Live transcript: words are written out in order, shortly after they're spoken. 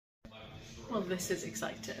Well, this is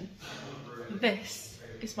exciting. This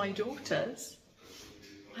is my daughter's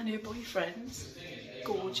and her boyfriend's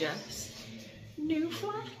gorgeous new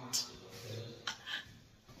flat.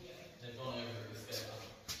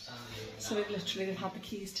 So they've had the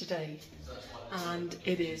keys today, and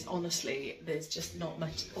it is honestly, there's just not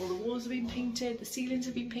much. All the walls have been painted, the ceilings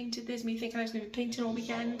have been painted. There's me thinking I was going to be painting all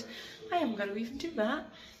weekend. I haven't got to even do that.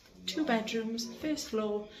 2 bedrooms, first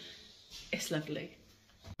floor. It's lovely.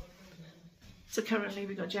 So currently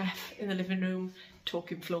we've got Jeff in the living room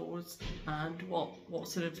talking floors and what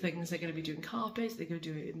sort of things they're going to be doing. Carpets, they're going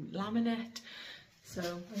to do it in laminate. So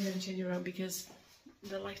I'm going to turn you around because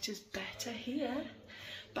the light is better here.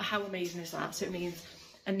 But how amazing is that? So it means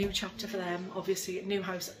a new chapter for them, obviously a new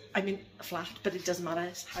house, I mean a flat, but it doesn't matter,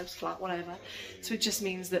 it's house, flat, whatever. So it just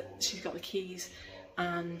means that she's got the keys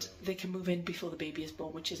and they can move in before the baby is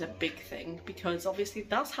born, which is a big thing because obviously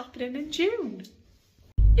that's happening in June.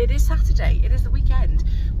 It is Saturday, it is the weekend.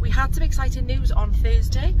 We had some exciting news on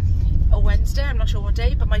Thursday or Wednesday, I'm not sure what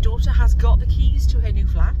day, but my daughter has got the keys to her new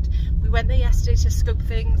flat. We went there yesterday to scope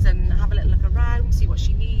things and have a little look around, see what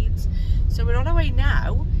she needs. So we're on our way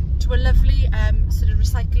now to a lovely sort of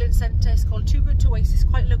recycling centre. It's called Too Good to Waste. It's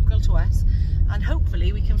quite local to us, and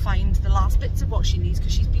hopefully we can find the last bits of what she needs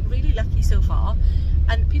because she's been really lucky so far,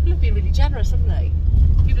 and people have been really generous, haven't they?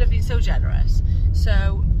 People have been so generous.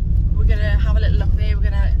 So we're going to have a little look there, we're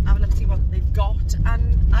going to have a look, see what they've got,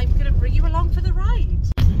 and I'm going to bring you along for the ride.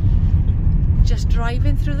 Just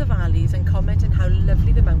driving through the valleys and commenting how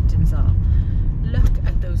lovely the mountains are. Look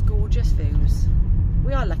at those gorgeous views.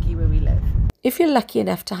 We are lucky where we live. If you're lucky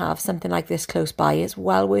enough to have something like this close by, it's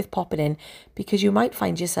well worth popping in because you might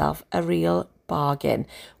find yourself a real bargain.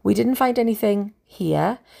 We didn't find anything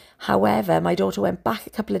here. However, my daughter went back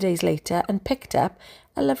a couple of days later and picked up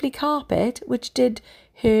a lovely carpet which did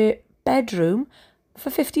her bedroom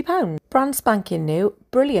for £50. Brand spanking new,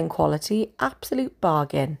 brilliant quality, absolute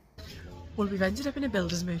bargain. Well, we've ended up in a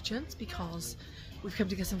builder's merchants because we've come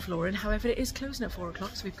to get some flooring. However, it is closing at 4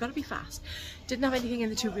 o'clock, so we've got to be fast. Didn't have anything in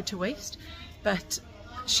the Too Good to Waste, but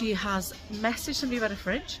she has messaged somebody about a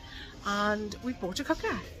fridge and we bought a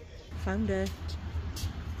cooker. Found it.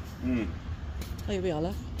 Oh, here we are,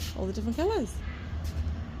 look. All the different colours.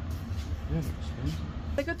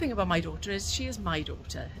 The good thing about my daughter is she is my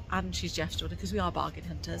daughter and she's Jeff's daughter because we are bargain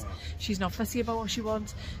hunters. She's not fussy about what she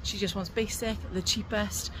wants. She just wants basic, the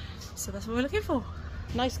cheapest. So that's what we're looking for.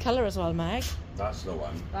 Nice colour as well, Meg. That's the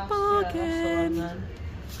one. Bargain. Yeah,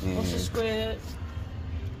 that's the one then. What's the square?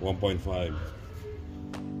 1.5.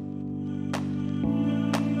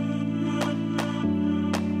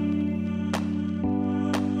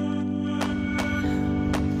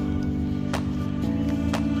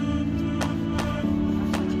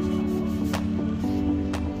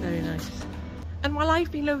 Very nice. And while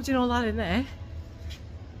I've been loading all that in there,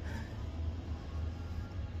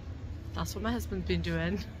 that's what my husband's been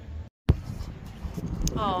doing.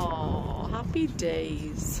 Oh, happy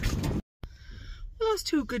days. Well, that's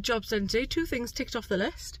 2 good jobs done today. 2 things ticked off the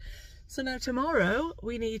list. So now tomorrow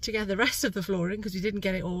we need to get the rest of the flooring because we didn't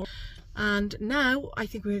get it all. And now I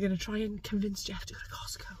think we're going to try and convince Jeff to go to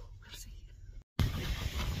Costco. We'll see.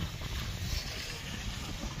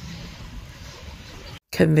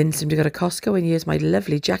 Convinced him to go to Costco, and here's my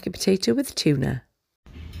lovely jacket potato with tuna.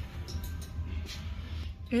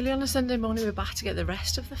 Early on a Sunday morning we're back to get the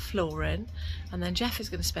rest of the flooring, and then Jeff is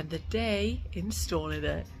going to spend the day installing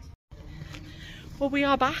it. Well, we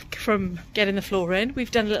are back from getting the flooring. We've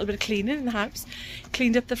done a little bit of cleaning in the house,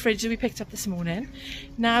 cleaned up the fridge that we picked up this morning.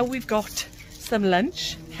 Now we've got some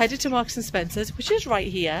lunch, headed to Marks and Spencer's, which is right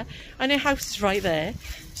here, and our house is right there.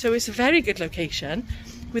 So it's a very good location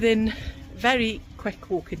within very quick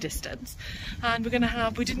walking distance. And we're going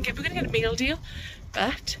to get a meal deal,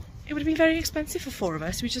 but it would have been very expensive for 4 of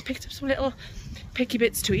us. We just picked up some little picky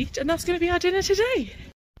bits to eat, and that's going to be our dinner today.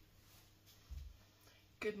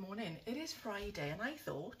 Good morning. It is Friday, and I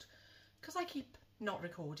thought, because I keep not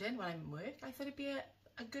recording when I'm in work, I thought it'd be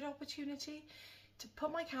a good opportunity to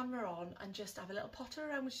put my camera on and just have a little potter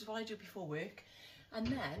around, which is what I do before work, and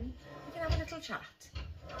then we can have a little chat.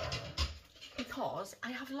 Because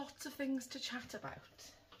I have lots of things to chat about.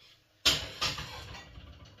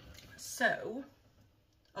 So,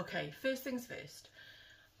 okay, first things first.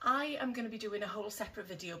 I am going to be doing a whole separate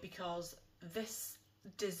video because this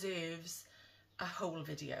deserves a whole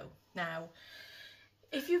video. Now,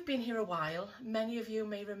 if you've been here a while, many of you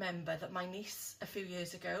may remember that my niece a few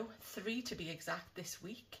years ago, 3 to be exact this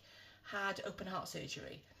week, had open heart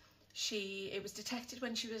surgery. It was detected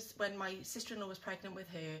when my sister-in-law was pregnant with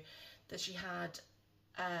her, that she had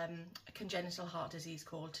a congenital heart disease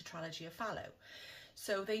called tetralogy of Fallot.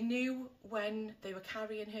 So they knew when they were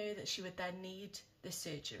carrying her that she would then need this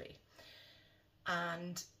surgery.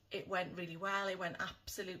 And it went really well. It went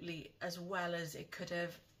absolutely as well as it could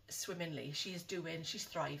have, swimmingly. She's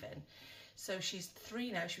thriving. So she's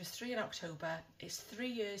 3 now. She was 3 in October. It's 3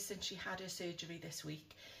 years since she had her surgery this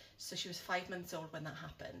week. So she was 5 months old when that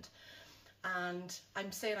happened. And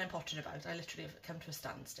I'm saying I'm pottering about. I literally have come to a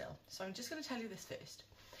standstill. So I'm just going to tell you this first.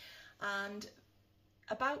 And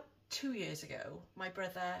about 2 years ago, my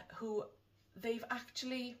brother, who they've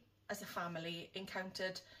actually, as a family,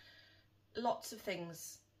 encountered lots of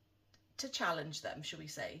things to challenge them, shall we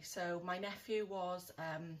say. So my nephew was,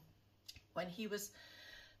 when he was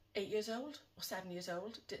 8 years old or 7 years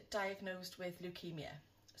old, diagnosed with leukemia.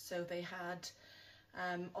 So they had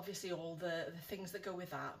obviously all the things that go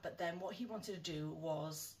with that, but then what he wanted to do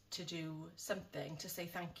was to do something to say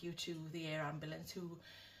thank you to the air ambulance, who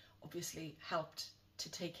obviously helped to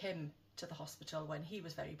take him to the hospital when he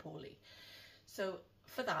was very poorly. So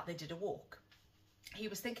for that they did a walk. He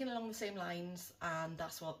was thinking along the same lines, and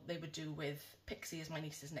that's what they would do with Pixie, is my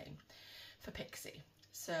niece's name, for Pixie.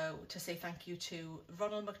 So to say thank you to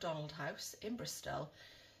Ronald McDonald House in Bristol.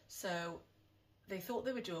 So they thought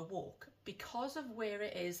they would do a walk. Because of where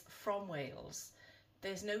it is from Wales,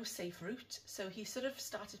 there's no safe route. So he sort of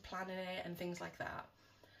started planning it and things like that,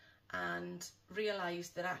 and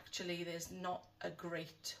realised that actually there's not a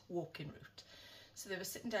great walking route. So they were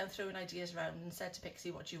sitting down throwing ideas around and said to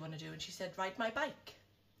Pixie, what do you want to do? And she said, ride my bike.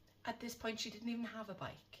 At this point, she didn't even have a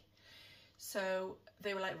bike. So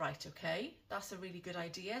they were like, right, okay, that's a really good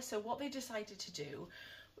idea. So what they decided to do,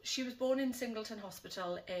 she was born in Singleton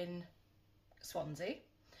Hospital in Swansea.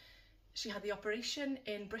 She had the operation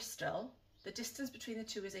in Bristol. The distance between the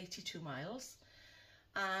two is 82 miles.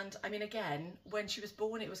 And I mean, again, when she was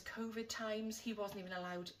born, it was COVID times. He wasn't even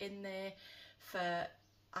allowed in there for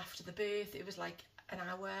after the birth. It was like an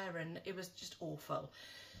hour, and it was just awful,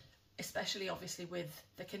 especially obviously with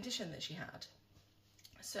the condition that she had.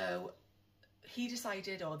 So he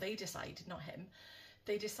decided, or they decided, not him,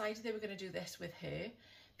 they decided they were going to do this with her,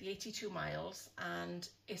 the 82 miles, and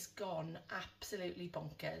it's gone absolutely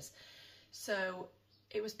bonkers. So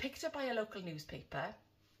it was picked up by a local newspaper,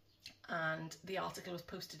 and the article was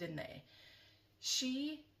posted in there.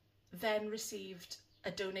 She then received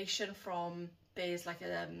a donation from, there's like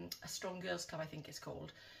a Strong Girls Club, I think it's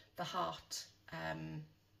called, the Heart.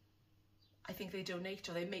 I think they donate,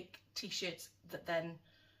 or they make t-shirts that then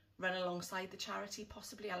run alongside the charity,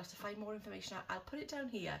 possibly. I'll have to find more information. I'll put it down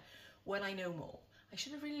here when I know more. I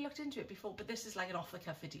should have really looked into it before, but this is like an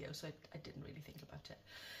off-the-cuff video, so I didn't really think about it.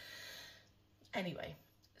 Anyway,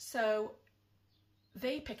 so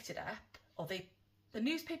they picked it up, or the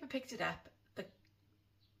newspaper picked it up. The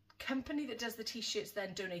company that does the t-shirts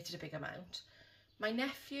then donated a big amount. My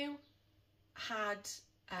nephew had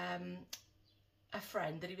a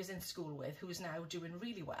friend that he was in school with, who is now doing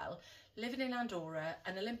really well, living in Andorra,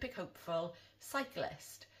 an Olympic hopeful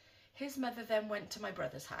cyclist. His mother then went to my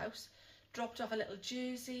brother's house, dropped off a little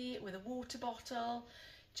jersey with a water bottle,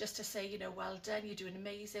 just to say, you know, well done, you're doing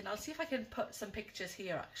amazing. I'll see if I can put some pictures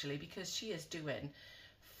here actually, because she is doing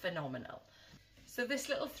phenomenal. So this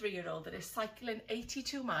little 3-year-old that is cycling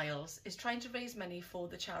 82 miles is trying to raise money for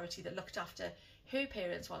the charity that looked after her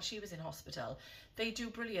parents while she was in hospital. They do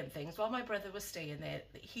brilliant things. While my brother was staying there,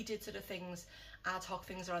 he did sort of things, ad hoc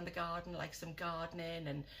things around the garden, like some gardening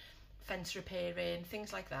and fence repairing,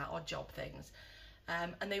 things like that, odd job things.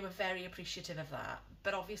 And they were very appreciative of that.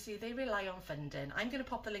 But obviously they rely on funding. I'm going to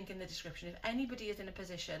pop the link in the description. If anybody is in a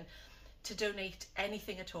position to donate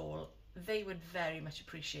anything at all, they would very much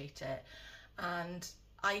appreciate it. And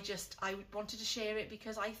I wanted to share it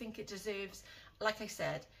because I think it deserves, like I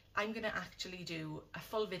said, I'm going to actually do a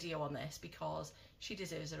full video on this because she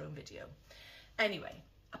deserves her own video. Anyway,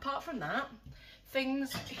 apart from that,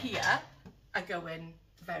 things here are going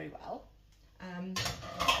very well.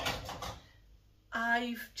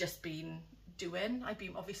 I've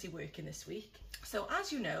been obviously working this week. So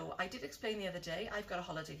as you know, I did explain the other day, I've got a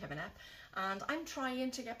holiday coming up and I'm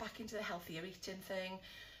trying to get back into the healthier eating thing.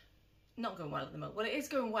 Not going well at the moment. Well, it is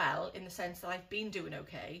going well in the sense that I've been doing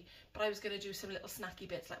okay, but I was going to do some little snacky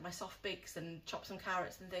bits like my soft bakes and chop some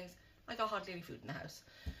carrots and things. I got hardly any food in the house.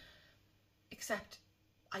 Except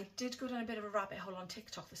I did go down a bit of a rabbit hole on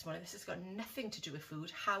TikTok this morning. This has got nothing to do with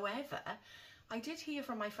food. However, I did hear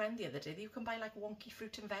from my friend the other day that you can buy like wonky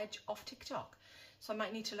fruit and veg off TikTok. So I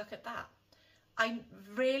might need to look at that. I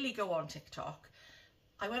rarely go on TikTok.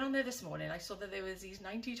 I went on there this morning. I saw that there was these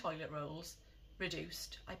 90 toilet rolls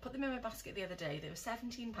reduced. I put them in my basket the other day. They were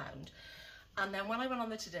 £17. And then when I went on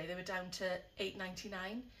there today, they were down to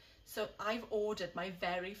 £8.99. So I've ordered my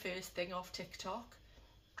very first thing off TikTok.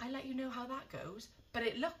 I'll let you know how that goes. But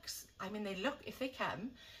it looks, I mean, they look, if they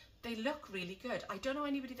come, they look really good. I don't know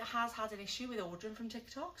anybody that has had an issue with ordering from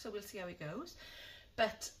TikTok, so we'll see how it goes.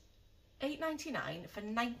 But £8.99 for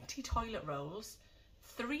 90 toilet rolls,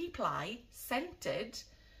 3-ply, scented.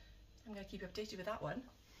 I'm going to keep you updated with that one.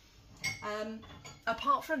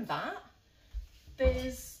 Apart from that,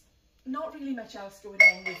 there's not really much else going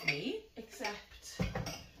on with me, except,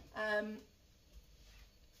 can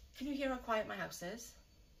you hear how quiet my house is?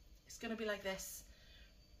 It's going to be like this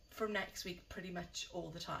from next week pretty much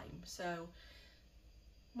all the time. So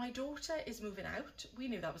my daughter is moving out. We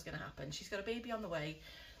knew that was going to happen. She's got a baby on the way.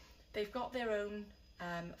 They've got their own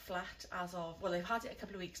flat as of, well, they've had it a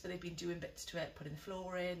couple of weeks, but they've been doing bits to it, putting the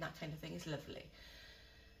floor in, that kind of thing. Is lovely.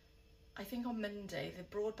 I think on Monday the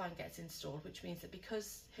broadband gets installed, which means that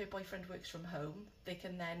because her boyfriend works from home, they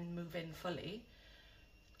can then move in fully.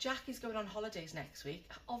 Jack is going on holidays next week,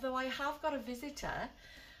 although I have got a visitor.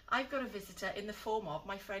 I've got a visitor in the form of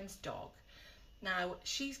my friend's dog. Now,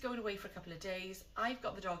 she's going away for a couple of days. I've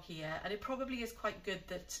got the dog here, and it probably is quite good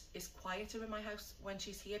that it's quieter in my house when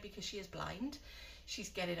she's here because she is blind. She's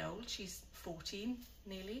getting old. She's 14,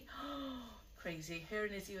 nearly. Crazy. Her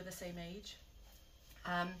and Izzy are the same age.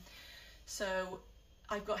 So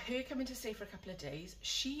I've got her coming to stay for a couple of days.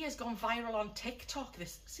 She has gone viral on TikTok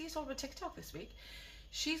see, it's all about TikTok this week.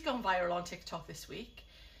 She's gone viral on TikTok this week.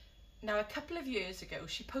 Now, a couple of years ago,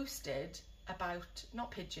 she posted about, not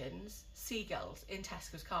pigeons, seagulls in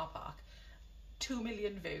Tesco's car park. 2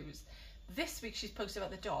 million views. This week she's posted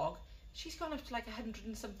about the dog. She's gone up to like 100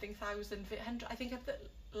 and something thousand, I think at the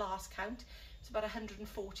last count, it's about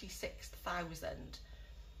 146,000.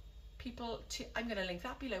 People, I'm going to link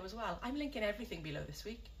that below as well. I'm linking everything below this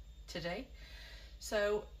week, today.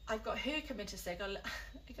 So I've got her coming to stay, I got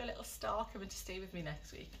a little star coming to stay with me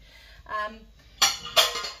next week.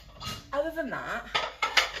 Other than that,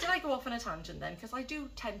 did I go off on a tangent then? Because I do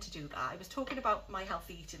tend to do that. I was talking about my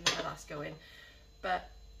healthy eating and how that's going, but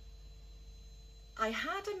I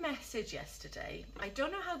had a message yesterday. I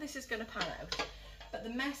don't know how this is going to pan out, but the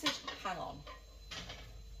message, hang on,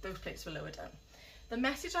 those plates were lower down. The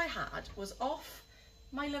message I had was off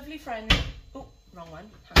my lovely friend, oh, wrong one,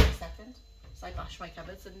 hang on a second, so I bash my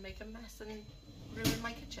cupboards and make a mess and ruin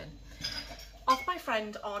my kitchen. Off my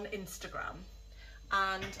friend on Instagram,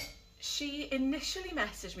 and she initially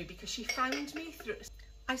messaged me because she found me through,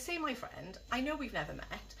 I say my friend, I know we've never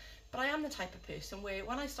met, but I am the type of person where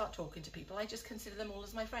when I start talking to people, I just consider them all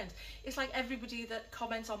as my friends. It's like everybody that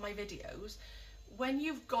comments on my videos. When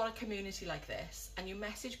you've got a community like this and you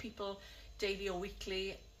message people daily or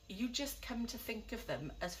weekly, you just come to think of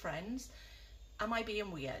them as friends. Am I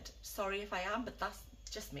being weird? Sorry if I am, but that's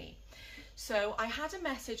just me. So I had a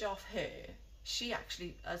message off her. She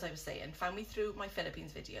actually, as I was saying, found me through my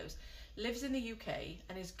Philippines videos, lives in the UK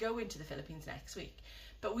and is going to the Philippines next week.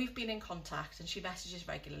 But we've been in contact and she messages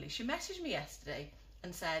regularly. She messaged me yesterday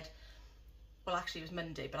and said, well, actually it was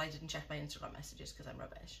Monday, but I didn't check my Instagram messages because I'm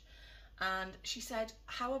rubbish. And she said,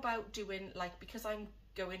 how about doing, like, because I'm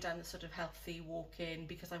going down the sort of healthy walking,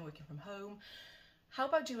 because I'm working from home, how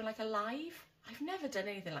about doing like a live? I've never done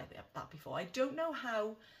anything like that before. I don't know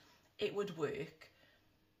how it would work,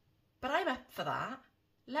 but I'm up for that.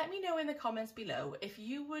 Let me know in the comments below if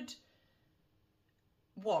you would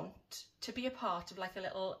want to be a part of like a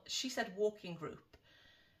little, she said, walking group.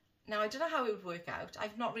 Now, I don't know how it would work out.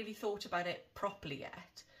 I've not really thought about it properly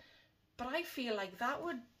yet, but I feel like that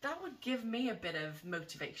would give me a bit of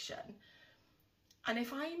motivation. And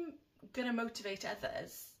if I'm gonna motivate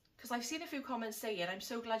others, because I've seen a few comments saying, I'm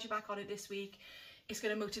so glad you're back on it this week, it's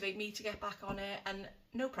gonna motivate me to get back on it, and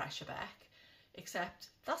no pressure, Beck, except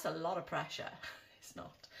that's a lot of pressure. It's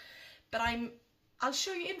not. But I'll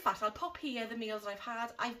show you, in fact, I'll pop here the meals I've had.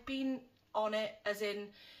 I've been on it as in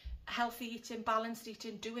healthy eating, balanced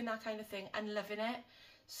eating, doing that kind of thing and loving it.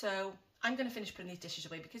 So I'm going to finish putting these dishes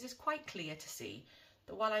away because it's quite clear to see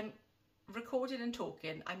that while I'm recording and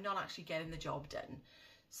talking, I'm not actually getting the job done.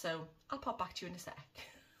 So I'll pop back to you in a sec.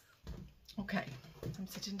 Okay, I'm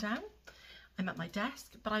sitting down. I'm at my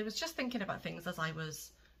desk, but I was just thinking about things as I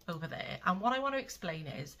was over there. And what I want to explain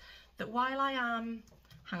is that while I am,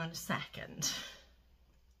 hang on a second,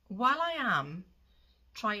 while I am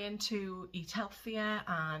trying to eat healthier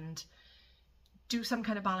and do some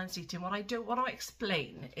kind of balanced eating, what I don't want to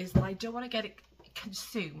explain is that I don't want to get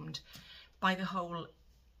consumed by the whole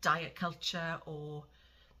diet culture or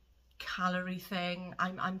calorie thing.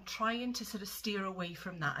 I'm trying to sort of steer away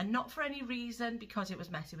from that, and not for any reason because it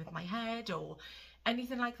was messing with my head or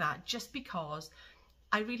anything like that, just because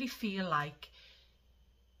I really feel like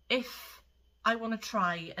if I want to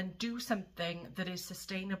try and do something that is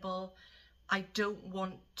sustainable I don't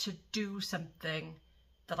want to do something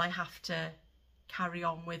that I have to carry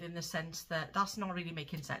on with, in the sense that that's not really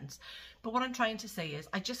making sense. But what I'm trying to say is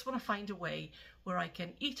I just want to find a way where I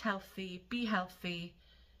can eat healthy, be healthy,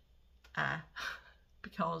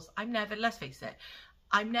 because I'm never, let's face it,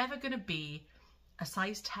 I'm never going to be a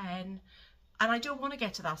size 10, and I don't want to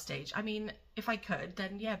get to that stage. I mean, if I could,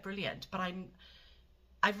 then yeah, brilliant. But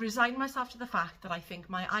I've resigned myself to the fact that I think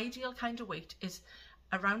my ideal kind of weight is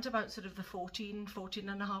around about sort of the 14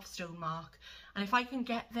 and a half stone mark. And if I can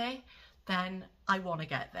get there, then I want to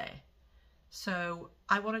get there. So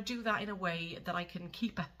I want to do that in a way that I can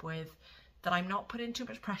keep up with, that I'm not putting too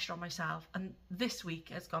much pressure on myself. And this week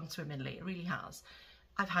has gone swimmingly, it really has.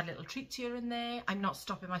 I've had little treats here and there. I'm not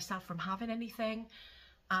stopping myself from having anything.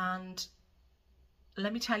 And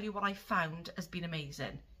let me tell you what I found has been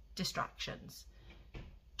amazing. Distractions.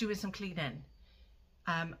 Doing some cleaning.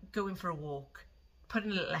 Going for a walk.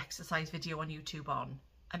 Putting a little exercise video on YouTube on.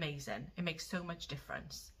 Amazing. It makes so much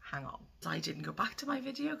difference. Hang on. I didn't go back to my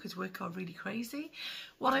video because work got really crazy.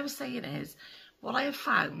 What I was saying is, what I have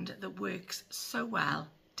found that works so well,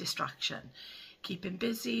 distraction. Keeping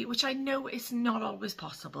busy, which I know is not always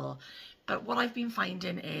possible, but what I've been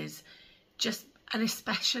finding is just, and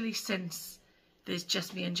especially since there's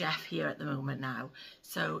just me and Jeff here at the moment now.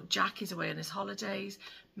 So Jack is away on his holidays,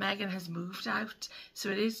 Megan has moved out, so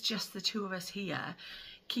it is just the two of us here.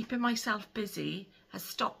 Keeping myself busy has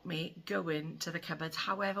stopped me going to the cupboards.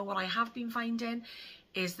 However, what I have been finding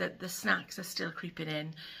is that the snacks are still creeping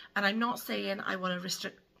in, and I'm not saying I want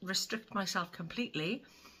to restrict myself completely,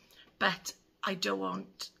 but I don't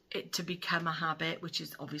want it to become a habit, which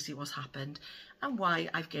is obviously what's happened and why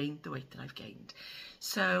I've gained the weight that I've gained.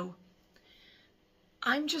 So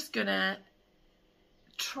I'm just gonna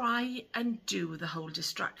try and do the whole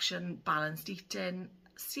distraction, balanced eating,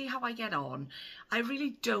 see how I get on. I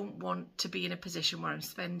really don't want to be in a position where I'm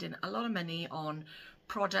spending a lot of money on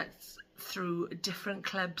products through different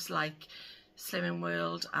clubs like Slimming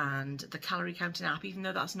World and the calorie counting app, even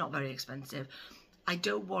though that's not very expensive. I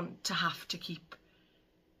don't want to have to keep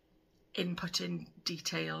inputting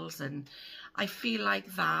details, and I feel like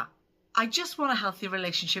that I just want a healthy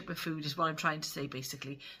relationship with food is what I'm trying to say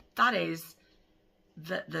basically. That is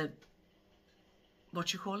the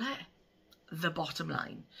what you call it, the bottom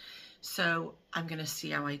line. So I'm going to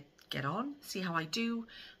see how I get on, see how I do,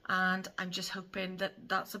 and I'm just hoping that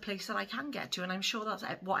that's a place that I can get to, and I'm sure that's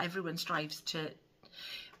what everyone strives to.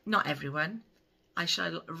 Not everyone, I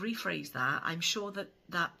shall rephrase that. I'm sure that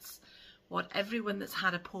that's what everyone that's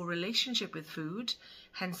had a poor relationship with food,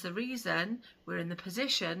 hence the reason we're in the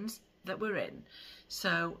positions that we're in.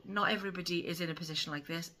 So not everybody is in a position like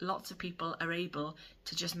this. Lots of people are able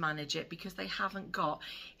to just manage it because they haven't got,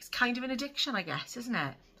 it's kind of an addiction, I guess, isn't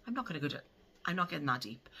it? I'm not getting that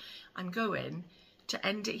deep. I'm going to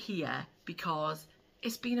end it here because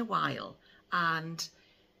it's been a while and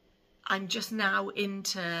I'm just now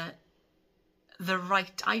into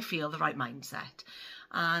I feel the right mindset,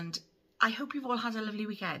 and I hope you've all had a lovely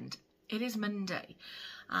weekend. It is Monday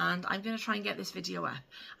and I'm going to try and get this video up.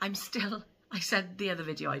 I said the other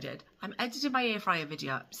video I did, I'm editing my air fryer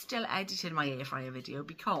video. I'm still editing my air fryer video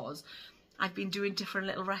because I've been doing different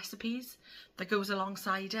little recipes that goes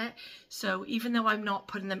alongside it. So even though I'm not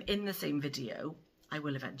putting them in the same video, I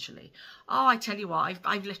will eventually. Oh, I tell you what,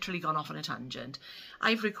 I've literally gone off on a tangent.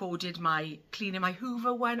 I've recorded my cleaning my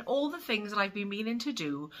Hoover one, all the things that I've been meaning to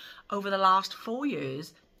do over the last 4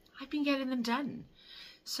 years, I've been getting them done.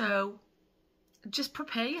 So just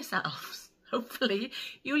prepare yourselves. Hopefully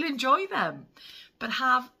you'll enjoy them. But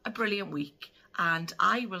have a brilliant week and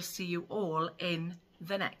I will see you all in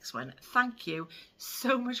the next one. Thank you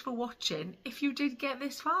so much for watching if you did get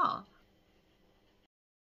this far.